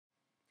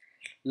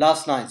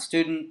Last night,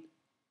 student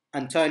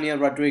Antonio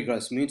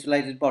Rodriguez's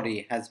mutilated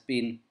body has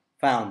been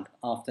found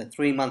after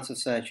 3 months of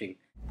searching.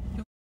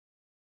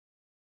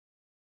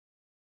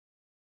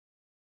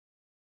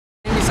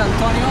 My name is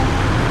Antonio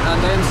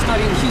and I am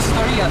studying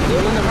history at the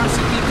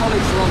University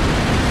College London.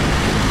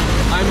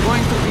 I'm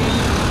going to be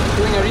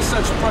doing a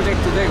research project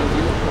today with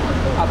you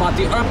about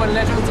the urban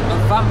legends of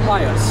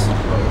vampires.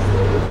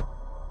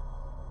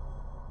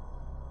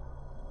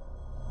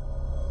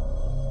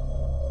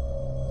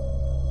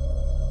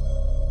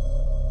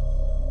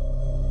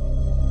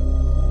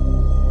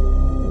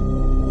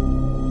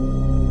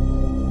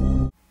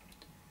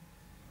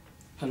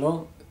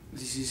 Hello,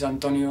 this is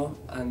Antonio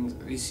and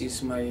this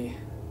is my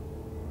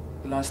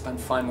last and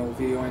final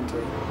video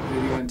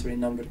entry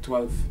number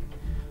 12,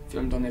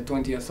 filmed on the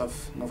 20th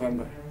of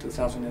November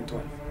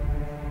 2012.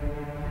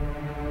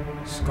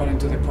 It's gotten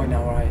to the point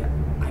now where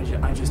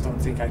I just don't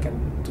think I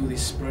can do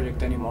this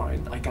project anymore.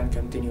 I can't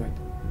continue it.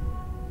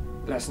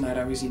 Last night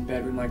I was in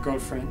bed with my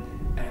girlfriend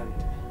and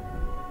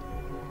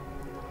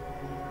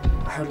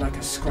I heard like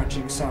a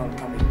scratching sound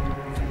coming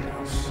from the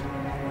house.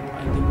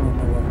 I didn't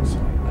know where, so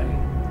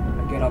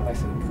I get up, I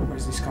think,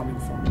 where's this coming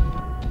from?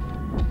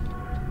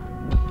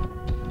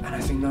 And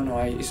I think, no,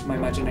 it's my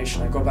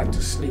imagination. I go back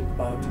to sleep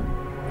about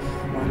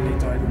 1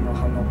 later, I don't know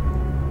how long.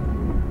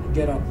 I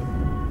get up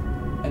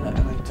and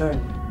I turn.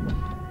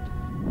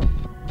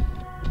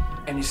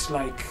 And it's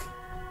like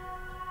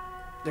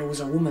there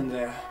was a woman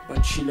there,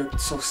 but she looked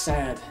so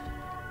sad.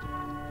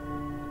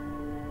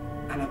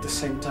 And at the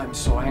same time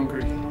so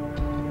angry.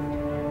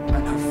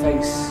 And her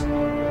face,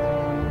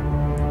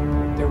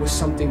 there was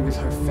something with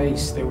her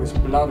face, there was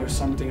blood or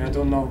something, I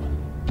don't know.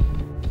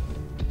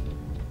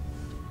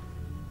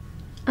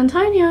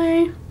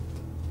 Antonio!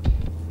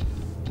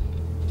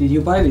 Did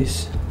you buy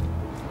this?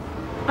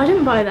 I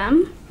didn't buy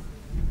them.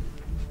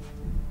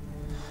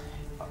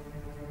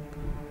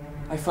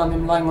 I found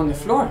him lying on the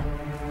floor.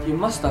 You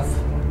must have.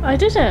 I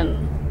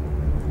didn't.